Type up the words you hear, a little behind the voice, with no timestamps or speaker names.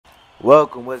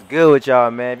Welcome, what's good with y'all,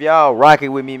 man? If y'all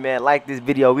rocking with me, man, like this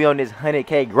video. We on this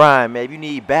 100K grind, man. If you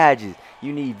need badges,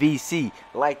 you need VC,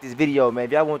 like this video, man.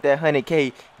 If y'all want that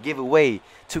 100K giveaway,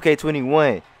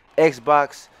 2K21,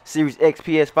 Xbox Series X,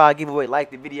 PS5 giveaway,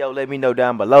 like the video, let me know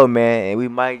down below, man. And we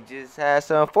might just have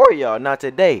something for y'all. Not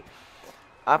today.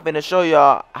 I'm finna show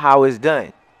y'all how it's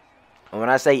done. And when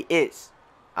I say it's,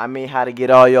 I mean how to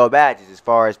get all your badges as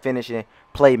far as finishing,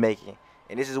 playmaking.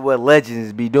 And this is what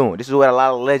legends be doing. This is what a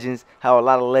lot of legends, how a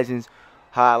lot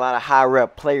of high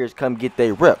rep players come get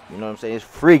their rep. You know what I'm saying? It's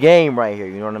free game right here.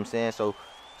 You know what I'm saying? So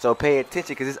pay attention,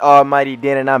 because it's Almighty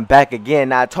Den and I'm back again.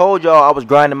 Now I told y'all I was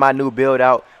grinding my new build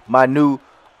out, my new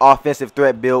offensive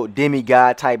threat build,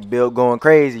 demigod type build, going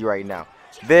crazy right now.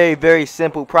 Very, very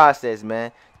simple process,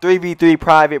 man. 3v3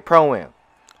 private pro-am.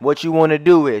 What you want to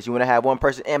do is you want to have one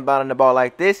person inbounding the ball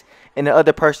like this and the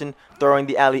other person throwing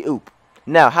the alley-oop.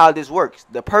 Now, how this works,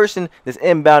 the person that's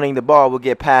inbounding the ball will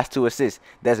get pass to assist.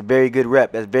 That's very good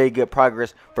rep. That's very good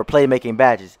progress for playmaking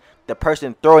badges. The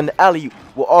person throwing the alley-oop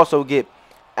will also get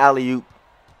alley-oop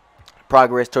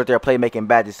progress toward their playmaking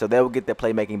badges, so they will get their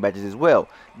playmaking badges as well.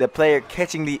 The player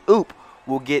catching the oop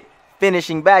will get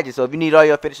finishing badges. So if you need all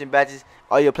your finishing badges,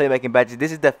 all your playmaking badges,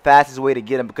 this is the fastest way to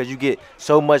get them, because you get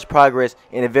so much progress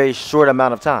in a very short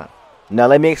amount of time. Now,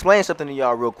 let me explain something to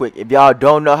y'all real quick. If y'all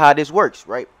don't know how this works,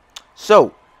 right?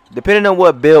 So, depending on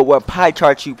what build, what pie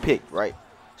chart you pick, right?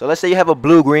 So, let's say you have a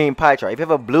blue-green pie chart. If you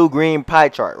have a blue-green pie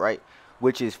chart, right,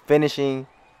 which is finishing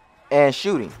and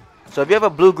shooting. So, if you have a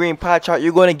blue-green pie chart,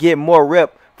 you're going to get more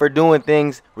rep for doing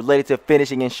things related to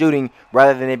finishing and shooting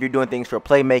rather than if you're doing things for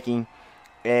playmaking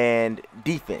and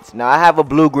defense. Now, I have a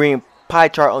blue-green pie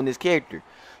chart on this character.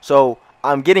 So,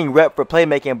 I'm getting rep for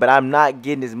playmaking, but I'm not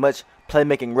getting as much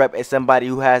playmaking rep as somebody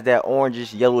who has that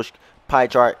orangish, yellowish pie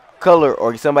chart color,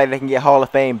 or somebody that can get Hall of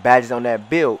Fame badges on that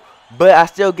build. But I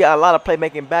still get a lot of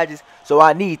playmaking badges, so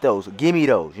I need those. Give me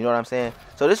those. You know what I'm saying?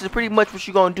 So this is pretty much what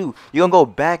you're going to do. You're going to go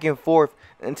back and forth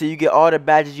until you get all the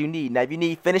badges you need. Now, if you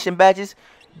need finishing badges,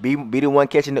 be the one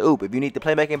catching the oop. If you need the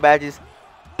playmaking badges,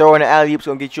 throwing the alley-oop's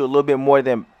going to get you a little bit more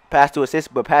than pass to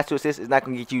assist, but pass to assist is not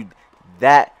going to get you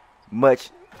that much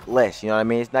less. You know what I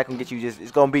mean? It's not going to get you it's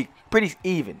going to be pretty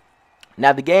even.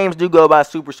 Now, the games do go by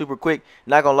super, super quick.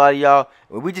 Not going to lie to y'all.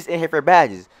 We just in here for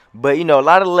badges. But, you know, a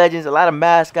lot of legends, a lot of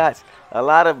mascots, a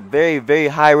lot of very, very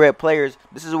high rep players,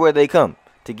 this is where they come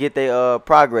to get their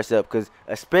progress up.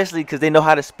 Especially because they know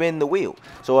how to spin the wheel.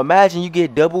 So, imagine you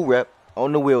get double rep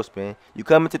on the wheel spin. You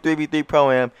come into 3v3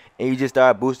 Pro-Am and you just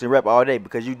start boosting rep all day.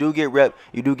 Because you do get rep,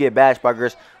 you do get badge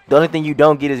progress. The only thing you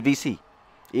don't get is VC.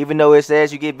 Even though it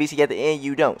says you get VC at the end,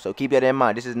 you don't. So keep that in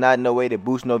mind. This is not no way to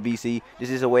boost no VC. This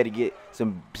is a way to get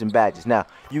some badges. Now,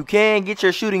 you can get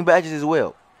your shooting badges as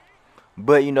well.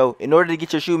 But, you know, in order to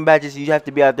get your shooting badges, you have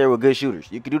to be out there with good shooters.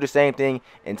 You can do the same thing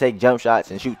and take jump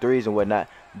shots and shoot threes and whatnot.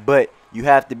 But you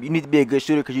need to be a good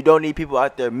shooter, because you don't need people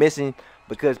out there missing.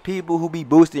 Because people who be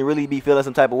boosting really be feeling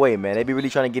some type of way, man. They be really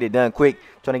trying to get it done quick,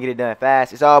 trying to get it done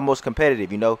fast. It's almost competitive,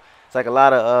 you know. It's like a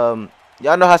lot of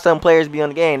y'all know how some players be on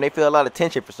the game. They feel a lot of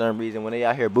tension for some reason when they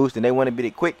out here boosting. They want to beat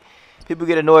it quick. People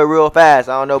get annoyed real fast.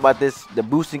 I don't know about this, the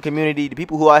boosting community. The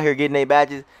people who out here getting their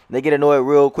badges, they get annoyed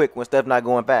real quick when stuff not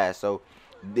going fast. So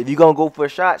if you're going to go for a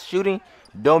shot shooting,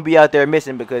 don't be out there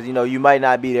missing, because, you know, you might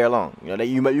not be there long. You know,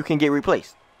 you can get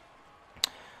replaced.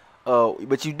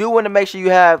 But you do want to make sure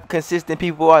you have consistent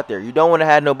people out there. You don't want to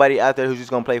have nobody out there who's just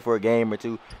going to play for a game or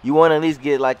two. You want to at least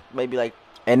get maybe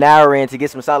an hour in to get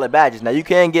some solid badges. Now, you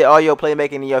can get all your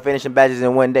playmaking and your finishing badges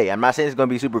in one day. I'm not saying it's going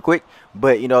to be super quick,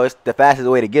 but, you know, it's the fastest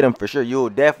way to get them for sure.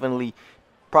 You'll definitely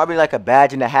probably like a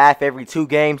badge and a half every 2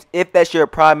 games, if that's your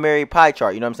primary pie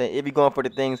chart. You know what I'm saying? If you're going for the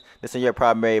things that's in your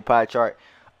primary pie chart.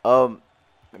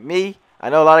 Me, I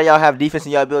know a lot of y'all have defense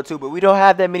in y'all build too, but we don't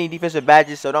have that many defensive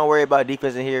badges, so don't worry about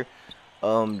defense in here.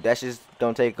 That's just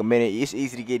don't take a minute. It's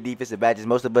easy to get defensive badges.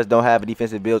 Most of us don't have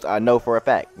defensive builds, I know for a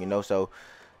fact, you know, so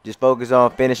just focus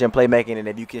on finishing, playmaking, and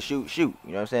if you can shoot, shoot.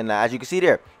 You know what I'm saying? Now, as you can see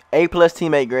there, A+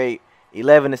 teammate grade,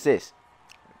 11 assists.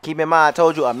 Keep in mind, I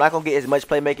told you, I'm not going to get as much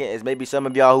playmaking as maybe some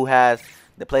of y'all who has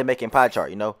the playmaking pie chart,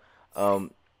 you know.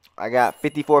 I got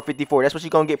 54, 54. That's what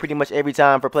you're going to get pretty much every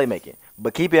time for playmaking.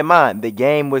 But keep in mind, the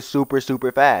game was super,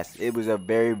 super fast. It was a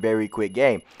very, very quick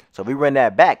game. So if we run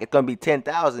that back, it's going to be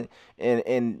 10,000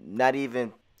 in not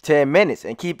even 10 minutes.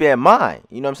 And keep in mind,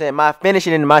 you know what I'm saying, my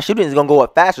finishing and my shooting is going to go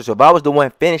up faster. So if I was the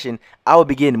one finishing, I would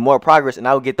be getting more progress and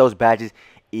I would get those badges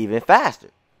even faster.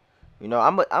 You know,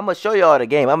 I'm going to show y'all the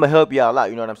game. I'm going to help y'all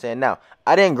out, you know what I'm saying? Now,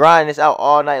 I didn't grind this out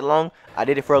all night long. I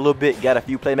did it for a little bit, got a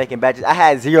few playmaking badges. I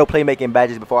had 0 playmaking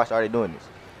badges before I started doing this.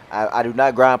 I do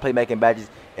not grind playmaking badges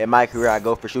in my career. I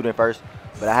go for shooting first.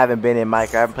 but I haven't been in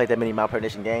Minecraft. I haven't played that many My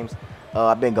Prediction games.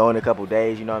 I've been going a couple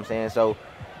days, you know what I'm saying? So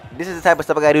this is the type of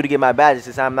stuff I gotta do to get my badges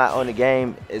since I'm not on the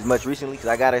game as much recently, because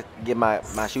I gotta get my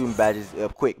shooting badges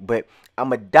up quick. But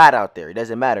I'm a dot out there. It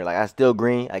doesn't matter. Like, I still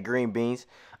green. I green beans.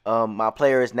 My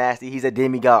player is nasty. He's a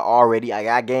demigod already. I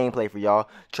got gameplay for y'all.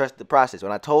 Trust the process.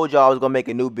 When I told y'all I was gonna make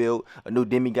a new build, a new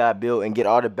demigod build, and get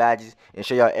all the badges and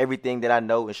show y'all everything that I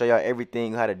know and show y'all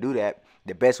everything how to do that,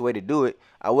 the best way to do it,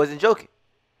 I wasn't joking.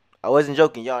 I wasn't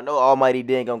joking. Y'all know Almighty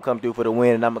Dan gonna come through for the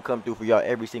win, and I'm gonna come through for y'all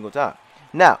every single time.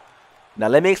 Now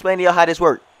let me explain to y'all how this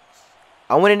worked.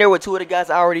 I went in there with two of the guys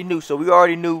I already knew, so we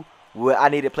already knew what I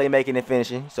needed playmaking and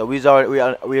finishing. So we was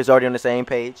already on the same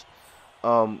page.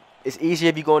 It's easier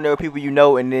if you go in there with people you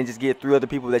know, and then just get 3 other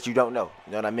people that you don't know.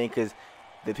 You know what I mean? Because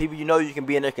the people you know, you can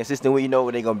be in there consistent with. You know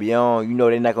what they're gonna be on. You know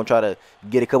they're not gonna try to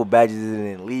get a couple badges and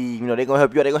then leave. You know they're gonna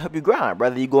help you out. They're gonna help you grind,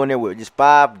 brother. You go in there with just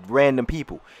 5 random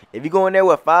people. If you go in there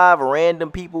with 5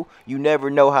 random people, you never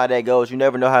know how that goes. You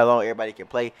never know how long everybody can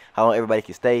play, how long everybody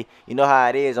can stay. You know how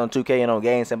it is on 2K and on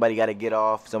games. Somebody got to get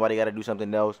off. Somebody got to do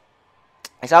something else.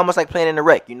 It's almost like playing in the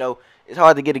rec. You know, it's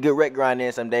hard to get a good rec grind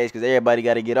in some days because everybody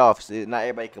got to get off. So not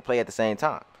everybody can play at the same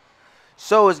time.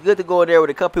 So it's good to go in there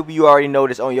with a couple people you already know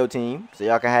that's on your team, so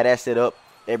y'all can have that set up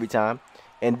every time.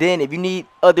 And then if you need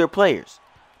other players,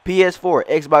 PS4,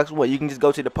 Xbox One, you can just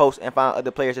go to the post and find other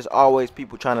players. There's always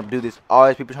people trying to do this.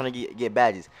 Always people trying to get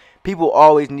badges. People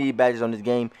always need badges on this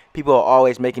game. People are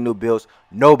always making new builds.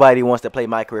 Nobody wants to play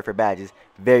my career for badges.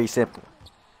 Very simple.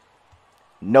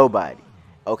 Nobody.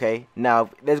 Okay?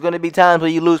 Now, there's going to be times where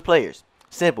you lose players.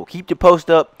 Simple. Keep your post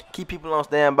up. Keep people on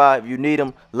standby. If you need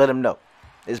them, let them know.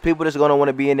 There's people that's going to want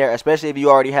to be in there, especially if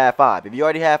you already have 5. If you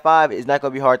already have 5, it's not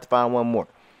going to be hard to find one more.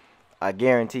 I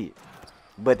guarantee it.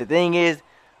 But the thing is,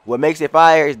 what makes it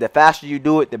fire is the faster you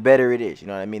do it, the better it is. You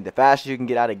know what I mean? The faster you can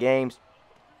get out of games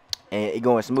and it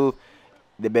going smooth,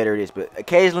 the better it is. But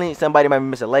occasionally, somebody might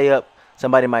miss a layup.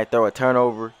 Somebody might throw a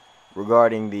turnover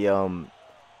regarding the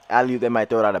alley-oop. They might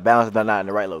throw it out of bounds if they're not in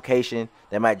the right location.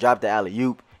 They might drop the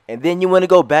alley-oop. And then you want to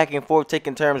go back and forth,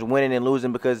 taking turns winning and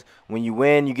losing, because when you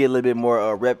win, you get a little bit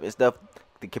more rep and stuff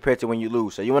compared to when you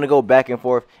lose. So you want to go back and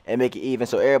forth and make it even,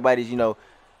 so everybody's, you know,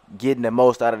 getting the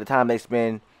most out of the time they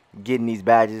spend getting these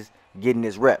badges, getting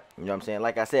this rep. You know what I'm saying?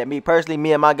 Like I said, me personally,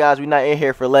 me and my guys, we not in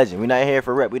here for legend. We not in here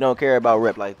for rep. We don't care about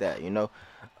rep like that, you know.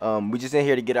 We just in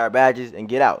here to get our badges and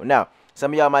get out. Now,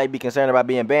 some of y'all might be concerned about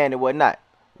being banned and whatnot.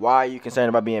 Why are you concerned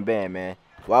about being banned, man?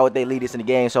 Why would they leave this in the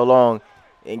game so long?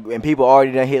 And people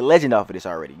already done hit legend off of this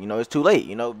already. You know, it's too late.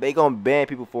 You know, they gonna ban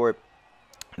people for it.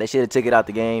 They should have took it out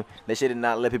the game. They should have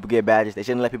not let people get badges. They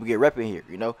shouldn't let people get rep in here,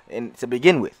 you know, and to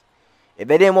begin with. If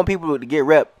they didn't want people to get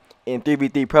rep in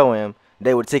 3v3 Pro-Am,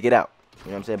 they would take it out. You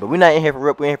know what I'm saying? But we're not in here for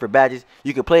rep. We're in here for badges.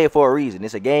 You can play it for a reason.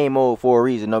 It's a game mode for a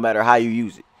reason, no matter how you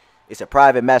use it. It's a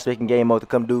private matchmaking game mode to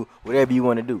come do whatever you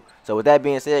want to do. So with that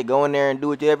being said, go in there and do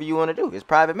whatever you want to do. It's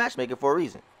private matchmaking for a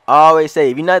reason. I always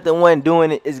say, if you're not the one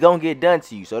doing it, it's gonna get done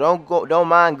to you. So don't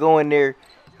mind going there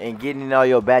and getting all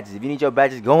your badges. If you need your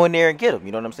badges, go in there and get them.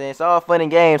 You know what I'm saying? It's all fun and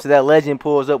games. So that legend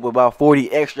pulls up with about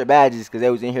 40 extra badges because they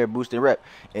was in here boosting rep,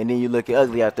 and then you looking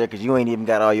ugly out there because you ain't even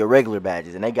got all your regular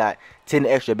badges, and they got 10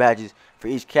 extra badges for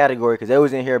each category because they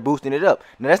was in here boosting it up.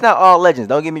 Now that's not all legends.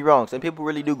 Don't get me wrong. Some people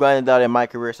really do grind it out in my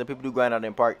career. Some people do grind out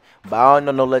in Park, but I don't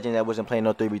know no legend that wasn't playing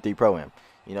no 3v3 Pro-Am.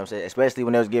 You know what I'm saying? Especially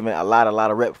when they was giving a lot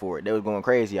of rep for it. They was going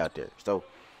crazy out there. So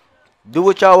do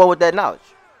what y'all want with that knowledge.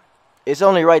 It's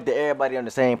only right that everybody on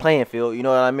the same playing field. You know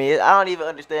what I mean? I don't even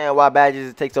understand why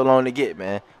badges take so long to get,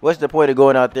 man. What's the point of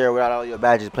going out there without all your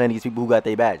badges, playing these people who got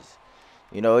their badges?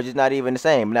 You know, it's just not even the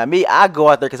same. Now, me, I go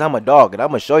out there because I'm a dog, and I'm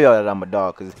going to show y'all that I'm a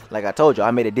dog. Because, like I told you, I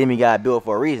made a demigod build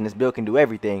for a reason. This build can do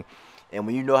everything. And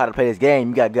when you know how to play this game,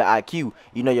 you got good IQ,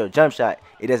 you know your jump shot,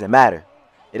 it doesn't matter.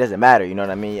 It doesn't matter, you know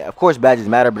what I mean? Of course, badges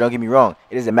matter, but don't get me wrong.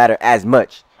 It doesn't matter as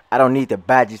much. I don't need the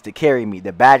badges to carry me.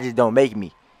 The badges don't make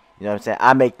me. You know what I'm saying?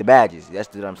 I make the badges.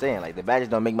 That's what I'm saying. Like, the badges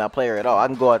don't make my player at all. I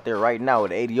can go out there right now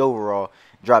with 80 overall,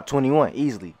 drop 21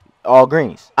 easily. All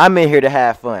greens. I'm in here to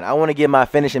have fun. I want to get my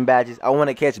finishing badges. I want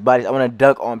to catch bodies. I want to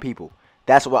dunk on people.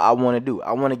 That's what I want to do.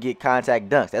 I want to get contact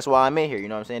dunks. That's why I'm in here. You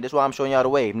know what I'm saying? That's why I'm showing y'all the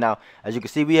wave. Now, as you can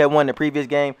see, we had won the previous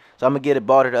game, so I'm going to get a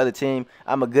ball to the other team.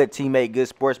 I'm a good teammate, good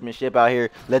sportsmanship out here.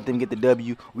 Let them get the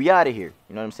W. We out of here.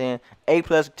 You know what I'm saying? A+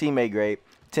 teammate grade.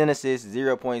 10 assists,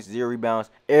 0 points, 0 rebounds.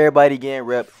 Everybody getting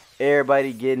rep.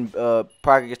 Everybody getting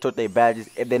progress toward their badges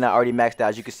if they're not already maxed out.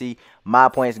 As you can see, my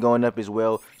points going up as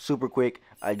well. Super quick.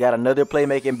 I got another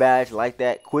playmaking badge like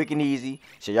that, quick and easy.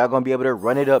 So y'all gonna be able to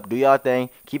run it up, do y'all thing.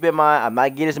 Keep in mind, I'm not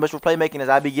getting as much for playmaking as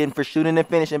I be getting for shooting and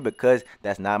finishing because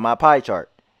that's not my pie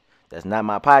chart. That's not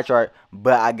my pie chart.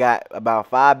 But I got about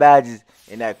 5 badges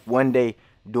in that one day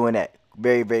doing that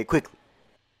very, very quickly.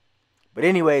 But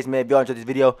anyways, man, if y'all enjoyed this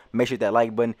video, make sure hit that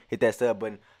like button, hit that sub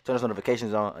button, turn those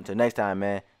notifications on. Until next time,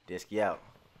 man, Denski out.